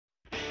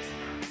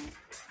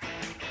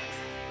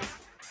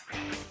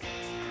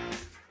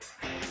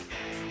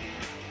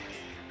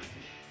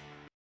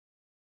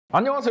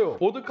안녕하세요.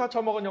 보드카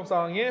처먹은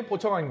역사왕의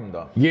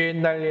보청왕입니다.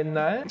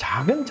 옛날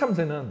작은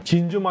참새는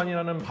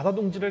진주만이라는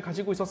바다둥지를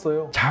가지고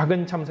있었어요.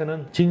 작은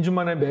참새는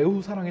진주만을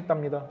매우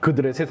사랑했답니다.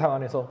 그들의 세상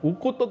안에서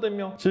웃고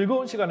떠들며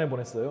즐거운 시간을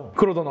보냈어요.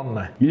 그러던 어느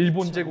날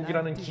일본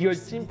제국이라는 기어이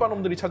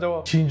찐빠놈들이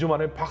찾아와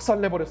진주만을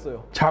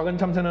박살내버렸어요. 작은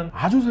참새는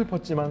아주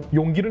슬펐지만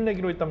용기를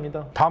내기로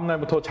했답니다.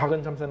 다음날부터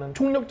작은 참새는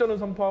총력전을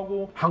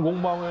선포하고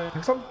항공모함을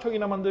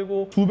 130척이나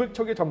만들고 수백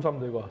척의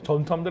잠수함들과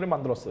전투함들을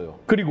만들었어요.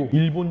 그리고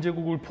일본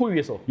제국을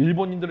포위해서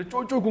일본인들을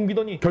쫄쫄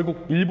굶기더니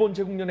결국 일본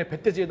제국년의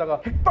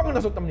배대지에다가 핵방을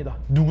나섰답니다.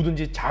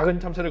 누구든지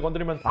작은 참새를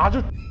건드리면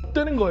아주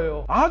뜨는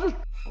거예요. 아주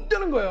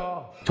뜨는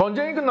거야.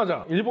 전쟁이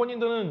끝나자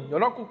일본인들은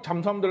연합국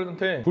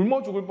잠수함들한테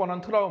굶어 죽을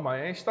뻔한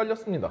트라우마에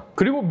시달렸습니다.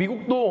 그리고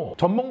미국도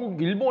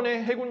전범국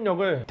일본의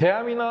해군력을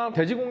대함이나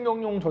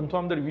대지공격용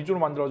전투함들 위주로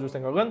만들어줄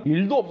생각은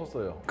 1도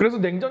없었어요. 그래서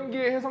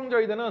냉전기의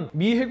해상자위대는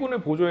미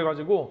해군을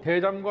보조해가지고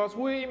대잠과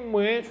소해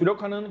임무에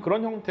주력하는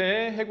그런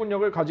형태의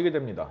해군력을 가지게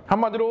됩니다.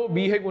 한마디로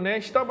미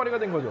해군의 시다바리가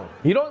된 거죠.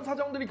 이런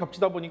사정들이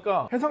겹치다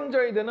보니까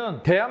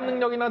해상자위대는 대함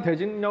능력이나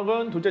대지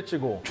능력은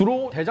둘째치고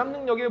주로 대잠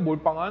능력에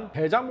몰빵한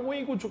대잠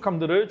호위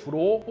구축함들을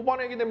주로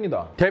뽑아내게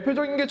됩니다.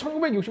 대표적인 게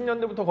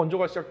 1960년대부터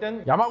건조가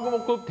시작된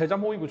야마구모급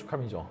대잠 호위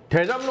구축함이죠.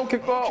 대잠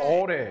로켓과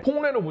어뢰,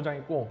 폭레로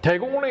무장했고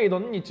대공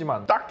레이더는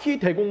있지만 딱히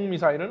대공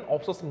미사일은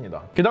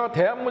없었습니다. 게다가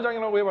대함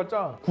무장이라고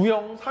해봤자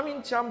구형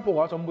 3인치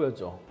함포가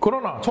전부였죠.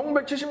 그러나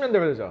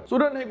 1970년대가 되자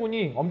소련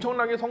해군이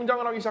엄청나게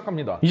성장을 하기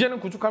시작합니다. 이제는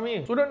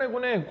구축함이 소련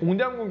해군의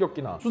공대함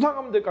공격기나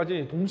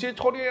수상함들까지 동시에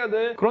처리해야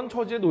될 그런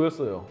처지에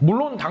놓였어요.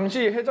 물론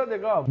당시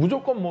해자대가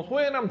무조건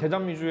소해남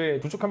대잠 위주의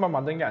구축함만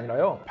만든 게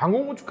아니라요.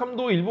 방공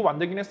구축함도 일부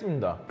만들긴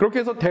했습니다. 그렇게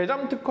해서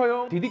대잠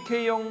특허형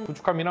DDK형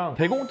구축함이랑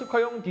대공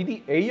특허형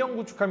DDA형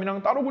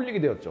구축함이랑 따로 불리게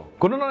되었죠.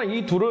 그러나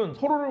이 둘은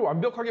서로를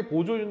완벽하게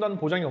보조해준다는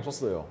보장이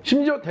없었어요.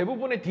 심지어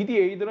대부분의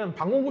DDA들은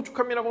방공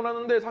구축함이라고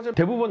하는데 사실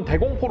대부분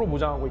대공포로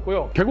무장하고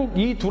있고요. 결국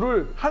이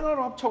둘을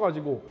하나로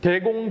합쳐가지고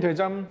대공,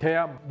 대잠,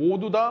 대함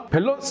모두 다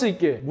밸런스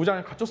있게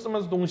무장을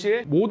갖췄으면서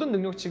동시에 모든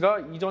능력치가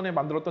이전에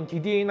만들었던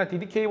DDA나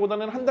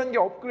DDK보다는 한 단계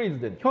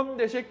업그레이드된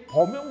현대식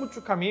범용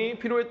구축함이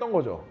필요했던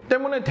거죠.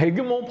 때문에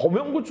대규모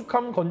범용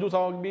구축함 건조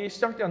사업이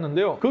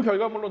시작되었는데요. 그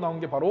결과물로 나온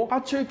게 바로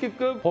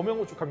하츠유키급 범용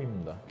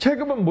구축함입니다.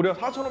 체급은 무려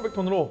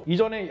 4,500톤으로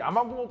이전의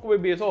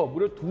야마구모급에 비해서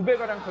무려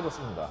 2배가량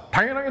커졌습니다.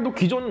 당연하게도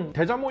기존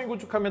대잠호위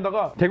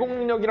구축함에다가 대공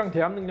능력이랑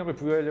대함 능력을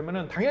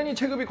부여하려면 당연히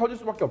체급이 커질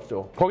수밖에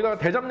없죠. 거기다가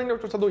대잠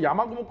능력조차도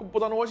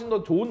야마구모급보다는 훨씬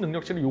더 좋은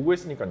능력치를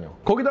요구했으니까요.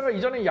 거기다가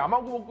이전에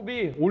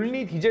야마구모급이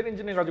올리 디젤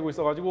엔진을 가지고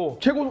있어가지고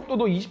최고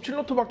속도도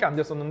 27노트밖에 안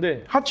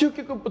됐었는데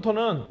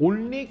하츠유키급부터는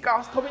올리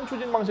가스터빈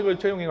추진 방식을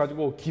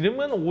채용해가지고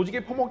기름은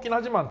오지게 퍼먹긴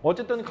하지만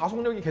어쨌든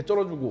가속력이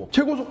개쩔어주고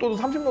최고 속도도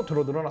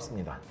 30노트로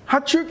늘어났습니다.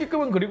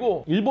 하츠유키급은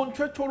그리고 일본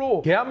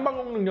최초로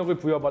대함방공 능력을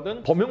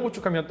부여받은 범용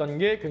구축함이었다는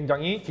게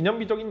굉장히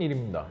기념비적인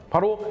일입니다.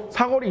 바로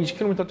사거리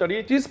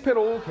 20km짜리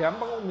시스페로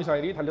대함방공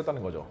미사일이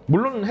달렸다는 거죠.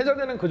 물론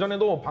해자대는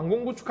그전에도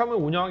방공 구축함을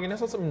운영하긴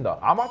했었습니다.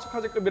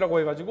 아마츠카제급이라고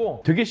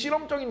해가지고 되게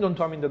실험적인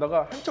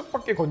전투함인데다가 한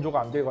척밖에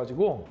건조가 안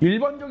돼가지고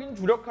일반적인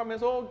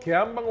주력함에서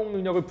대함방공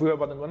능력을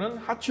부여받은 거는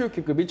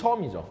하츠유키급이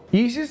처음이죠.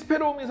 이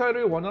시스페로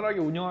미사일을 원활하게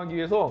운영하기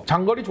위해서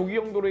장거리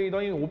조기용도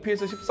레이더인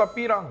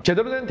OPS-14B랑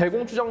제대로 된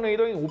대공 추적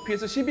레이더인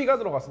OPS-12가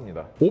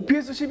들어갔습니다.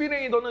 OPS-12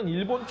 레이더는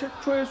일본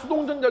최초의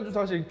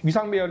수동전자주사식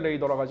위상 배열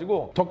레이더라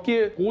가지고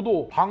적기의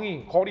고도,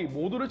 방위, 거리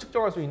모두를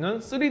측정할 수 있는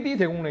 3D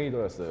대공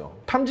레이더였어요.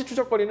 탐지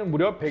추적 거리는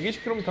무려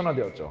 120km나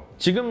되었죠.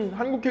 지금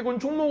한국 해군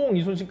충무공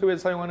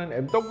이순신급에서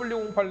사용하는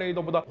MW08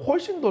 레이더보다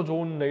훨씬 더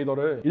좋은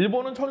레이더를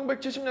일본은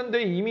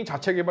 1970년대에 이미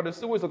자체 개발을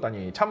쓰고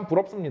있었다니 참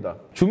부럽습니다.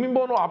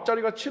 주민번호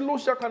앞자리가 7로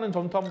시작하는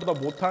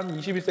전투함보다 못한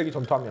 21세기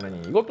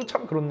전투함이라니 이것도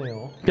참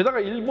그렇네요. 게다가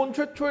일본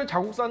최초의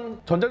자국산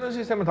전자전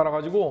시스템을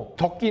달아가지고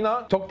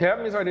적기나 적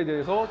대함 미사일에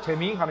대해서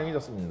재밍이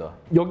가능해졌습니다.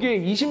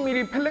 여기에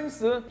 20mm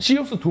펠랭스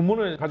시우스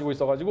 2문을 가지고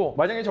있어가지고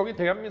만약에 적이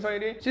대함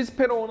미사일이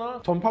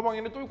시스페로나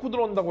전파방해를 뚫고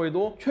들어온다고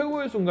해도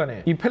최후의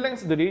순간에 이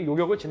펠랭스들이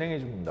요격을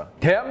진행해줍니다.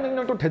 대함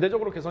능력도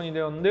대대적으로 개선이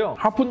되었는데요.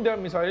 하푼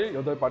대함 미사일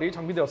 8발이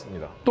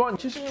장비되었습니다. 또한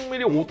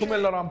 76mm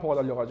오토멜라라 함포가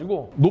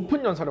달려가지고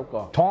높은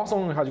연사력과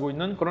정확성을 가지고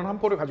있는 그런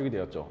함포를 가지게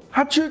되었죠.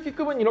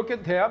 하츠유키급은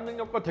이렇게 대함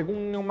능력과 대공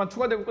능력만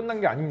추가되고 끝난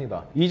게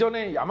아닙니다.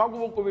 이전에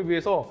야마구모급에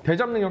비해서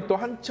대잠 능력도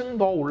한층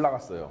더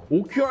올라갔어요.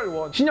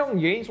 OQR-1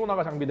 신형 예인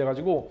소나가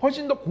장비돼가지고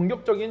훨씬 더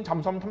공격적인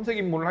잠수함 탐색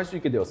임무를 할 수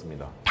있게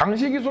되었습니다.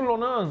 당시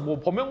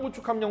기술로는 범용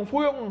구축함용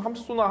소형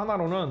함수 소나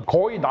하나로는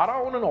거의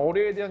날아오는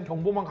어뢰에 대한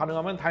경보만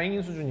가능하면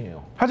다행인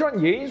수준이에요.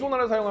 하지만 예인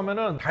소나를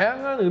사용하면은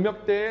다양한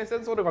음역대의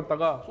센서를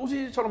갖다가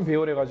소시지처럼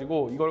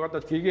배열해가지고 이걸 갖다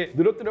길게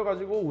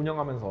늘어뜨려가지고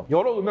운영하면서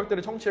여러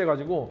음역대를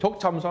청취해가지고 적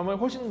잠수함을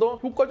훨씬 더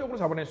효과적으로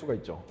잡아낼 수가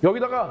있죠.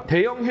 여기다가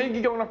대형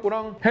헬기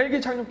경납고랑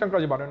헬기 착륙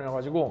착륙장까지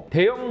마련해가지고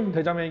대형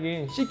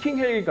대잠헬기인 시킹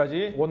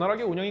헬기까지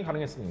원활하게 운영이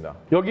가능했습니다.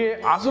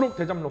 여기에 아스록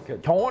대잠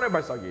로켓, 경월의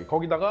발사기,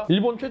 거기다가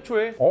일본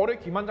최초의 어뢰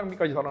기만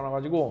장비까지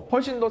달아나가지고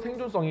훨씬 더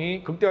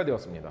생존성이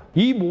극대화되었습니다.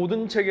 이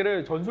모든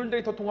체계를 전술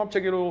데이터 통합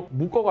체계로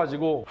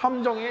묶어가지고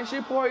함정의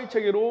C4I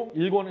체계로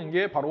일궈낸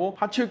게 바로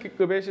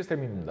하츠유키급의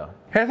시스템입니다.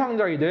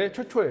 해상자위대의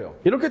최초예요.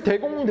 이렇게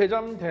대공,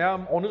 대잠,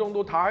 대함 어느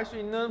정도 다 할 수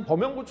있는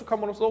범용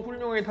구축함으로써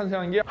훌륭하게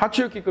탄생한 게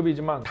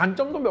하츠유키급이지만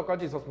단점도 몇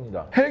가지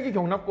있었습니다. 헬기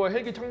경납고와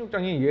헬기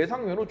착륙장이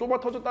예상외로 좁아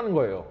터졌다는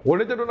거예요.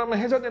 원래대로라면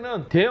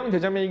해자대는 대형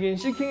대잠 헬기인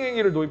시킹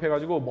헬기를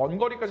도입해가지고 먼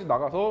거리까지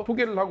나가서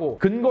소개를 하고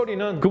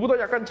근거리는 그보다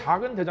약간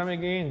작은 대잠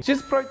헬기인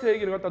시스프라이트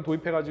헬기를 갖다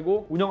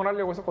도입해가지고 운영을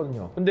하려고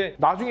했었거든요. 근데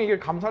나중에 이게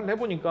감사를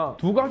해보니까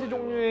두 가지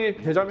종류의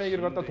대잠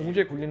헬기를 갖다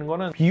동시에 굴리는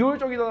거는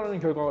비효율적이다라는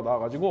결과가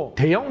나와가지고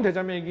대형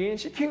대잠 헬기인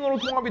시킹으로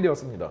통합이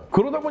되었습니다.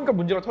 그러다 보니까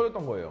문제가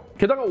터졌던 거예요.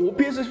 게다가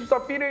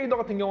OPS-14B 레이더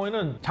같은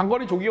경우에는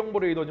장거리 조기 정보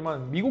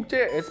레이더지만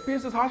미국제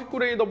SPS-49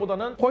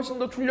 레이더보다는 훨씬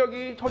더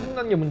출력이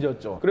처진다는 게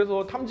문제였죠.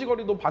 그래서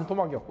탐지거리도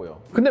반토막이었고요.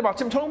 근데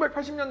마침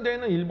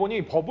 1980년대에는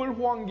일본이 버블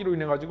호황기로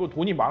인해가지고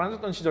돈이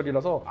많아졌던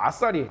시절이라서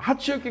아싸리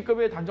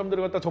하츠유키급의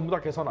단점들을 갖다 전부 다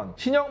개선한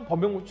신형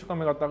범용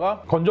구축함을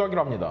갖다가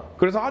건조하기로 합니다.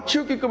 그래서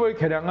하츠유키급을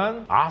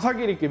개량한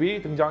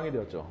아사기리급이 등장하게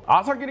되었죠.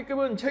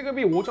 아사기리급은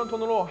체급이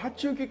 5,000톤으로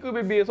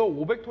하츠유키급에 비해서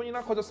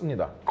 500톤이나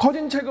커졌습니다.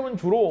 커진 체급은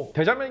주로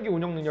대잠헬기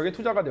운영 능력에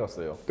투자가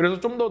되었어요. 그래서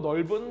좀 더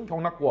넓은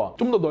경납고와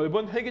좀 더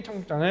넓은 헬기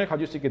착륙장을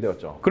가질 수 있게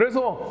되었죠.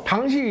 그래서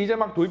당시 이제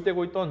막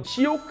도입되고 있던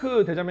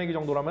시오크 대잠헬기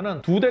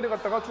정도라면은 두 대를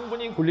갖다가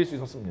충분히 굴릴 수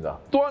있었습니다.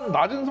 또한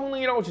낮은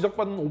성능이라고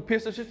지적받은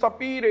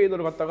OPS-14B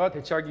레이더를 갖다가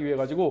대체하기 위해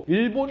가지고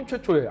일본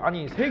최초의,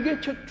 아니 세계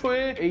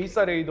최초의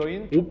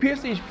에이사레이더인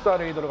OPS-24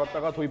 레이더를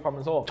갖다가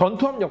도입하면서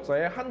전투함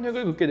역사에 한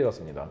획을 긋게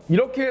되었습니다.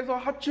 이렇게 해서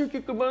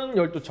하츠유키급은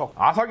 12척,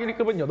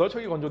 아사기리급은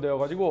 8척이 건조되어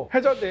가지고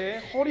해자대의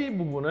허리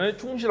부분을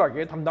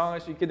충실하게 담당할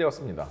수 있게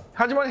되었습니다.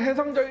 하지만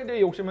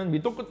해상자위대의 욕심은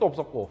밑도 끝도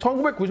없었고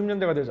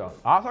 1990년대가 되자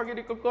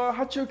아사기리급과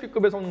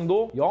하츠유키급의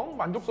성능도 영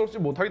만족스럽지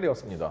못하게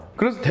되었습니다.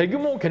 그래서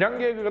대규모 개량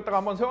계획을 갖다가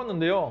한번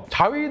세웠는데요.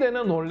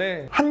 자위대는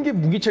원래 한 개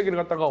무기 체계를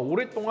갖다가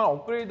오랫동안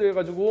업그레이드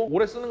해가지고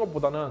오래 쓰는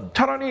것보다는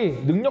차라리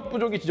능력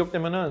부족이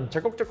지적되면은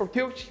제꺽제꺽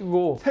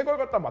퇴역시키고 새 걸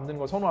갖다 만드는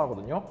걸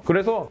선호하거든요.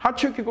 그래서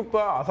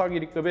하츠유키급과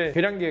아사기리급의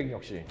개량 계획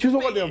역시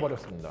취소가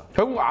되어버렸습니다.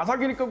 결국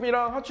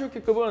아사기리급이랑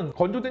하츠유키급은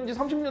건조된 지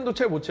 30년도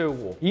채 못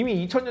채우고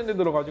이미 2000년대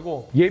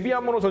들어가지고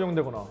예비함으로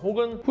전용되거나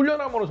혹은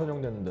훈련함으로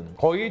전용되는 등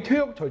거의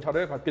퇴역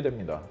절차를 밟게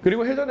됩니다.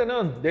 그리고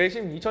해자대는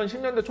내심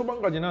 2010년대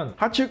초반까지는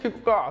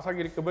하츠유키급과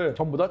아사기리급을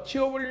전부 다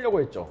치워버리려고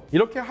했죠.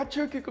 이렇게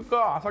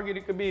하츠유키급과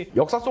아사기리급이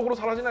역사 속으로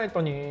사라지나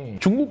했더니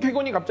중국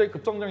해군이 갑자기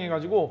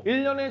급성장해가지고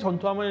 1년에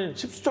전투함을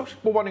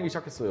 10수척씩 뽑아내기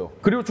시작했어요.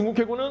 그리고 중국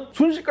해군은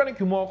순식간에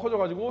규모가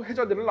커져가지고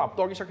해자대를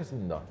압도하기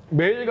시작했습니다.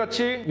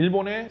 매일같이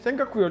일본의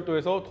센카쿠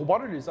열도에서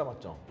도발을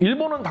일삼았죠.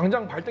 일본은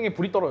당장 발등에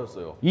불이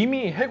떨어졌어요.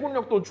 이미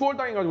해군력도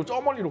추월당해가지고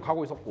저 멀리로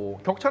가고 있었고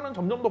격차는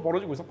점점 더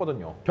벌어지고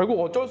있었거든요.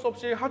 결국 어쩔 수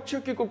없이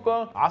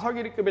하츠유키급과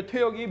아사기리급의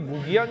퇴역이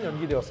무기한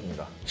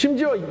연기되었습니다.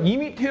 심지어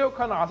이미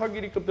퇴역한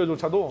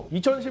아사기리급들조차도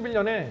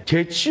 2011년에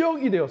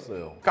재취역이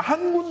되었어요. 그러니까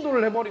한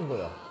군도를 해버린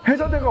거야.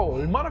 해자대가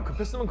얼마나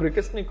급했으면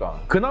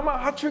그랬겠습니까? 그나마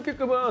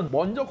하츠유키급은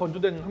먼저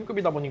건조된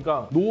함급이다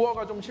보니까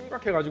노후화가 좀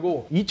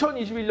심각해가지고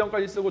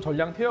 2021년까지 쓰고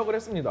전량 퇴역을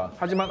했습니다.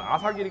 하지만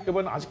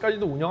아사기리급은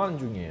아직까지도 운영하는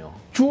중이에요.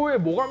 추후에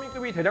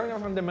모가미급이 대량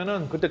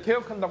양산되면은 그때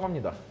퇴역한다고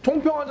합니다.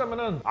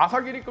 총평하자면은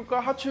아사기리급과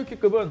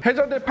하츠유키급은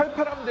해자대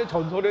 88함대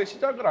전설의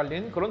시작을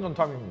알린 그런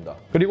전투함입니다.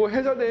 그리고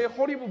해자대의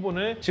허리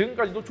부분을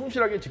지금까지도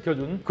충실하게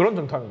지켜준 그런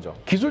전투함이죠.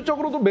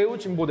 기술적으로도 매우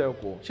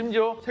진보되었고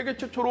심지어 세계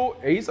최초로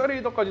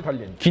에이사레이더까지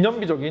달린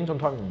기념비적인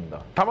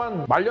전투함입니다.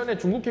 다만 말년에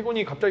중국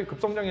해군이 갑자기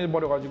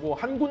급성장해버려가지고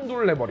한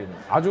군두를 내버리는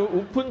아주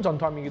우픈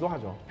전투함이기도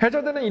하죠.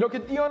 해자대는 이렇게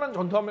뛰어난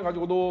전투함을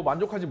가지고도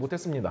만족하지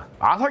못했습니다.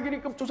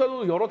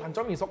 아사기리급조차도 여러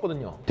단점이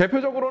있었거든요.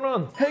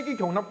 대표적으로는 헬기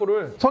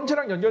경납고를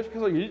선체랑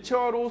연결시켜서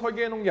일체화로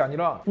설계해놓은 게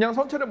아니라 그냥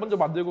선체를 먼저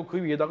만들고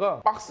그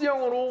위에다가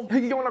박스형으로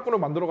헬기 경납고를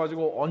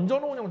만들어가지고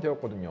얹어놓은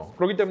형태였거든요.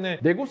 그렇기 때문에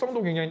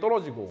내구성도 굉장히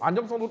떨어지고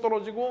안정성도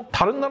떨어지고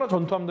다른 나라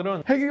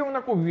전투함들은 헬기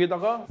경납고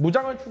위에다가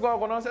무장을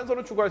추가하거나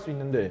센서를 추가할 수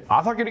있는데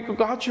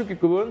아사기리급과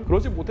하츠유키급은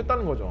그러지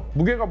못했다는 거죠.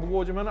 무게가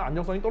무거워지면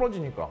안정성이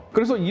떨어지니까.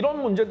 그래서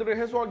이런 문제들을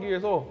해소하기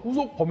위해서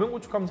후속 범용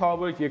구축함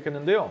사업을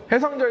기획했는데요.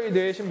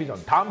 해상자위대의 신비전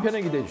다음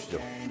편에 기대해 주시죠.